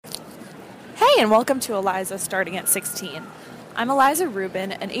Hey, and welcome to Eliza Starting at 16. I'm Eliza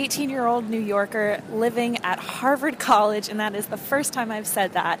Rubin, an 18-year-old New Yorker living at Harvard College, and that is the first time I've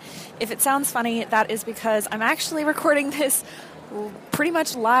said that. If it sounds funny, that is because I'm actually recording this pretty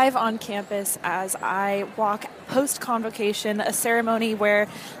much live on campus as I walk post-convocation, a ceremony where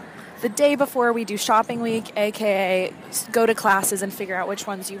the day before we do shopping week, aka go to classes and figure out which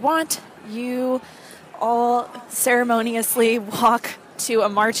ones you want, you all ceremoniously walk to a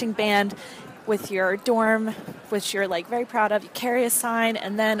marching band with your dorm, which you're very proud of. You carry a sign,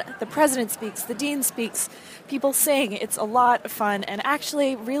 and then the president speaks, the dean speaks, people sing. It's a lot of fun, and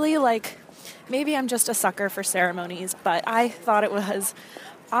actually really maybe I'm just a sucker for ceremonies, but I thought it was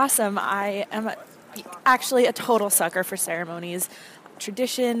awesome. I am actually a total sucker for ceremonies.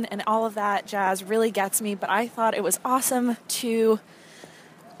 Tradition and all of that jazz really gets me, but I thought it was awesome to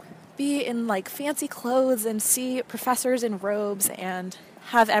be in fancy clothes and see professors in robes and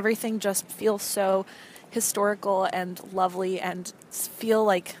have everything just feel so historical and lovely and feel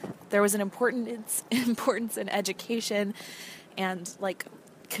like there was an importance in education and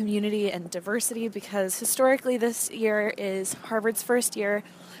community and diversity, because historically this year is Harvard's first year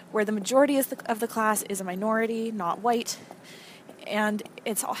where the majority of the class is a minority, not white, and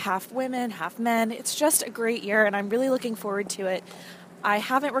it's all half women, half men. It's just a great year, and I'm really looking forward to it. I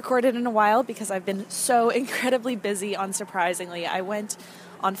haven't recorded in a while because I've been so incredibly busy, unsurprisingly. I went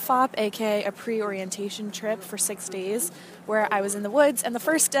on FOP, aka a pre-orientation trip for 6 days, where I was in the woods, and the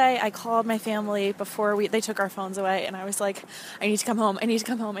first day I called my family before they took our phones away, and I was like, I need to come home,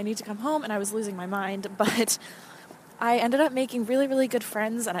 and I was losing my mind, but I ended up making really, really good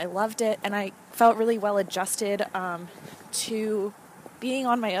friends, and I loved it, and I felt really well adjusted to being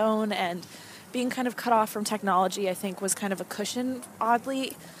on my own, and being kind of cut off from technology, I think, was kind of a cushion,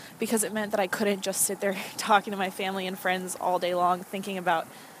 oddly, because it meant that I couldn't just sit there talking to my family and friends all day long, thinking about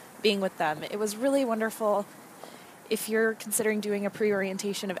being with them. It was really wonderful. If you're considering doing a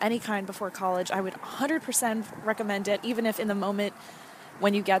pre-orientation of any kind before college, I would 100% recommend it, even if in the moment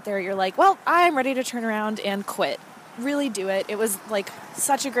when you get there, you're like, well, I'm ready to turn around and quit. Really do it. It was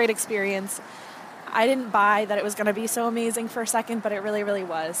such a great experience. I didn't buy that it was going to be so amazing for a second, but it really, really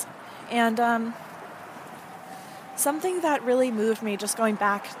was. And something that really moved me just going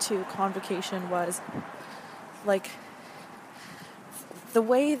back to convocation was the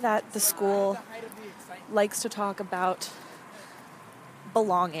way that the school likes to talk about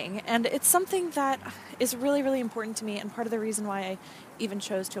belonging. And it's something that is really, really important to me, and part of the reason why I even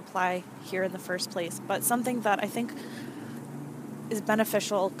chose to apply here in the first place, but something that I think is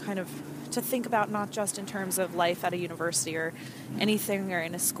beneficial kind of to think about, not just in terms of life at a university or anything or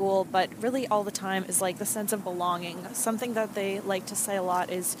in a school, but really all the time, is the sense of belonging. Something that they like to say a lot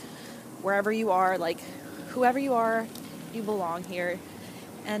is wherever you are, whoever you are, you belong here.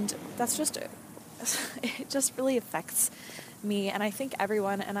 And that's just, it just really affects me, and I think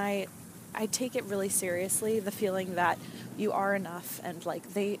everyone, and I take it really seriously, the feeling that you are enough, and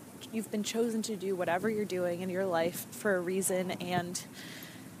you've been chosen to do whatever you're doing in your life for a reason, and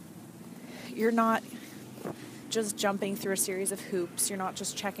you're not just jumping through a series of hoops. You're not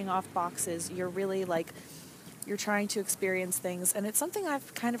just checking off boxes. You're really you're trying to experience things. And it's something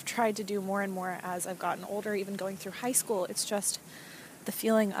I've kind of tried to do more and more as I've gotten older, even going through high school. It's just the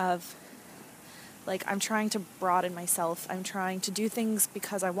feeling of I'm trying to broaden myself. I'm trying to do things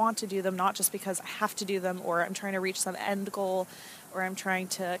because I want to do them, not just because I have to do them, or I'm trying to reach some end goal, or I'm trying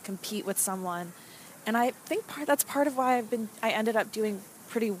to compete with someone. And I think that's part of why I ended up doing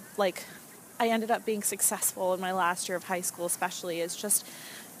I ended up being successful in my last year of high school, especially, is just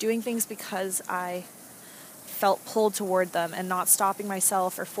doing things because I felt pulled toward them and not stopping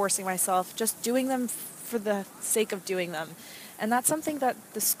myself or forcing myself, just doing them for the sake of doing them. And that's something that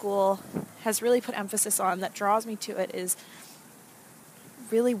the school has really put emphasis on, that draws me to it, is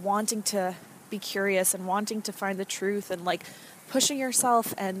really wanting to be curious and wanting to find the truth, and pushing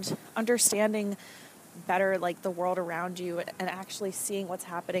yourself and understanding better the world around you, and actually seeing what's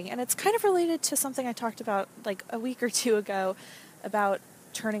happening. And it's kind of related to something I talked about a week or two ago, about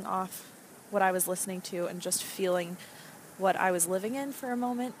turning off what I was listening to and just feeling what I was living in for a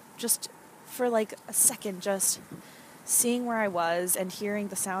moment, just for a second, just seeing where I was and hearing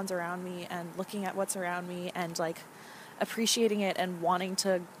the sounds around me and looking at what's around me and appreciating it and wanting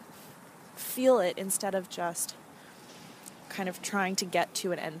to feel it instead of just kind of trying to get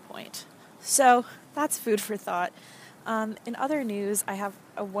to an end point. So that's food for thought. In other news, I have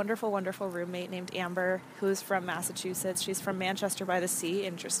a wonderful, wonderful roommate named Amber, who's from Massachusetts. She's from Manchester by the Sea,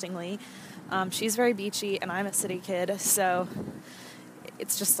 interestingly. She's very beachy, and I'm a city kid, so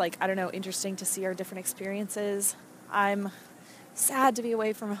it's just interesting to see our different experiences. I'm sad to be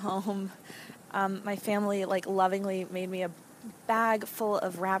away from home. My family lovingly made me a bag full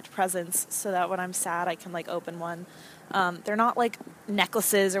of wrapped presents so that when I'm sad I can open one. They're not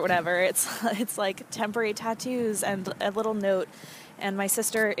necklaces or whatever. It's temporary tattoos and a little note. And my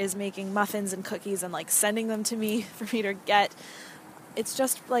sister is making muffins and cookies and sending them to me for me to get. It's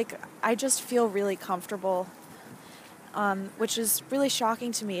just I just feel really comfortable, which is really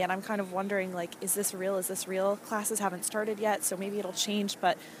shocking to me. And I'm kind of wondering is this real? Is this real? Classes haven't started yet, so maybe it'll change.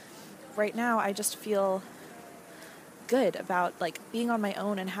 But right now I just feel good about being on my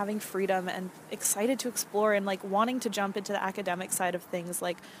own and having freedom and excited to explore and wanting to jump into the academic side of things,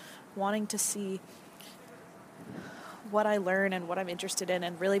 wanting to see what I learn and what I'm interested in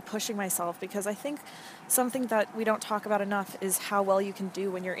and really pushing myself, because I think something that we don't talk about enough is how well you can do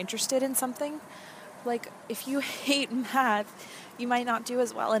when you're interested in something. If you hate math, you might not do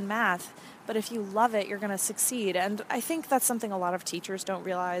as well in math, but if you love it, you're going to succeed. And I think that's something a lot of teachers don't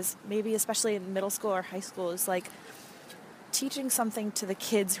realize, maybe especially in middle school or high school, is teaching something to the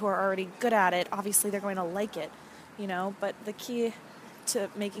kids who are already good at it. Obviously they're going to like it, but the key to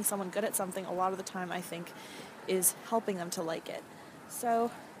making someone good at something a lot of the time, I think, is helping them to like it.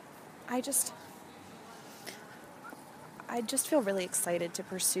 So I just feel really excited to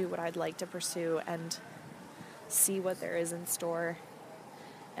pursue what I'd like to pursue and see what there is in store.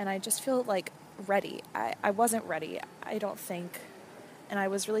 And I just feel ready. I wasn't ready, I don't think, and I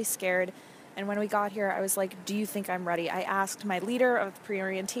was really scared. And when we got here, I was like, do you think I'm ready? I asked my leader of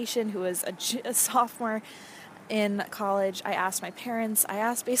pre-orientation, who is a sophomore in college. I asked my parents. I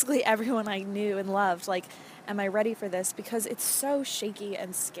asked basically everyone I knew and loved, am I ready for this? Because it's so shaky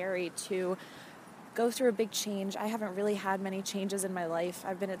and scary to go through a big change. I haven't really had many changes in my life.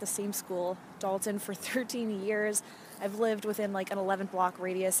 I've been at the same school, Dalton, for 13 years. I've lived within an 11-block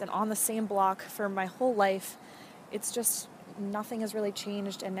radius and on the same block for my whole life. It's just nothing has really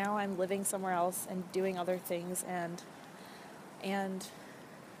changed, and now I'm living somewhere else and doing other things, and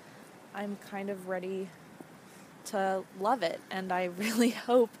I'm kind of ready to love it, and I really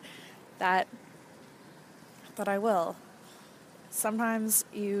hope that I will. Sometimes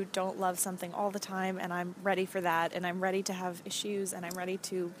you don't love something all the time, and I'm ready for that, and I'm ready to have issues, and I'm ready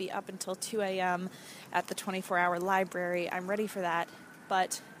to be up until 2 a.m. at the 24-hour library. I'm ready for that,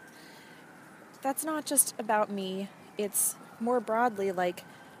 but that's not just about me. It's more broadly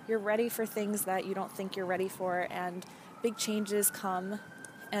you're ready for things that you don't think you're ready for, and big changes come,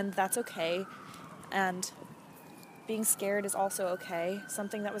 and that's okay. And being scared is also okay.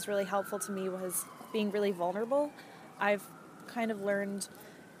 Something that was really helpful to me was being really vulnerable. I've kind of learned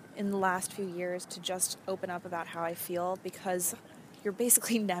in the last few years to just open up about how I feel, because you're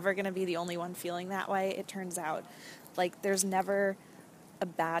basically never going to be the only one feeling that way, it turns out. There's never a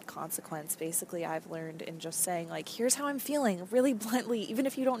bad consequence, basically, I've learned in just saying, here's how I'm feeling, really bluntly, even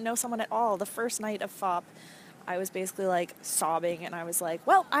if you don't know someone at all. The first night of FOP, I was basically sobbing, and I was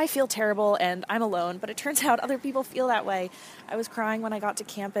well, I feel terrible and I'm alone, but it turns out other people feel that way. I was crying when I got to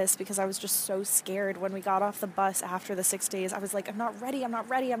campus because I was just so scared. When we got off the bus after the 6 days, I was I'm not ready, I'm not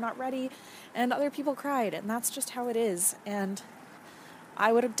ready, I'm not ready, and other people cried, and that's just how it is. And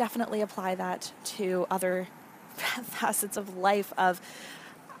I would definitely apply that to other facets of life.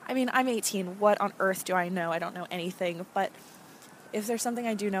 I'm 18, what on earth do I know? I don't know anything, but if there's something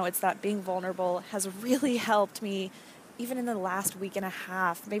I do know, it's that being vulnerable has really helped me, even in the last week and a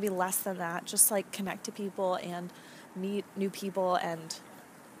half, maybe less than that, just connect to people and meet new people and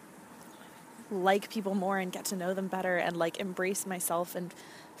like people more and get to know them better and embrace myself and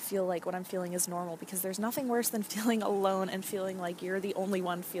feel what I'm feeling is normal, because there's nothing worse than feeling alone and feeling you're the only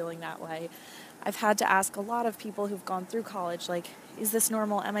one feeling that way. I've had to ask a lot of people who've gone through college, is this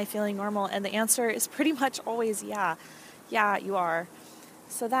normal? Am I feeling normal? And the answer is pretty much always yeah. Yeah, you are.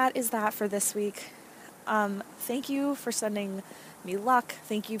 So that is that for this week. Thank you for sending me luck.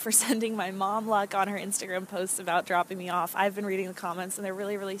 Thank you for sending my mom luck on her Instagram posts about dropping me off. I've been reading the comments, and they're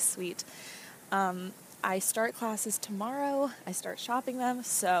really, really sweet. I start classes tomorrow. I start shopping them,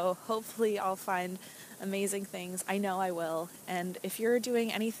 so hopefully I'll find amazing things. I know I will. And if you're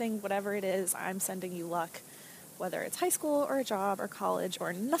doing anything, whatever it is, I'm sending you luck, whether it's high school or a job or college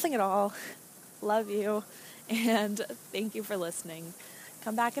or nothing at all. Love you, and thank you for listening.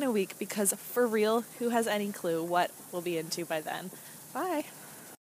 Come back in a week, because for real, who has any clue what we'll be into by then? Bye.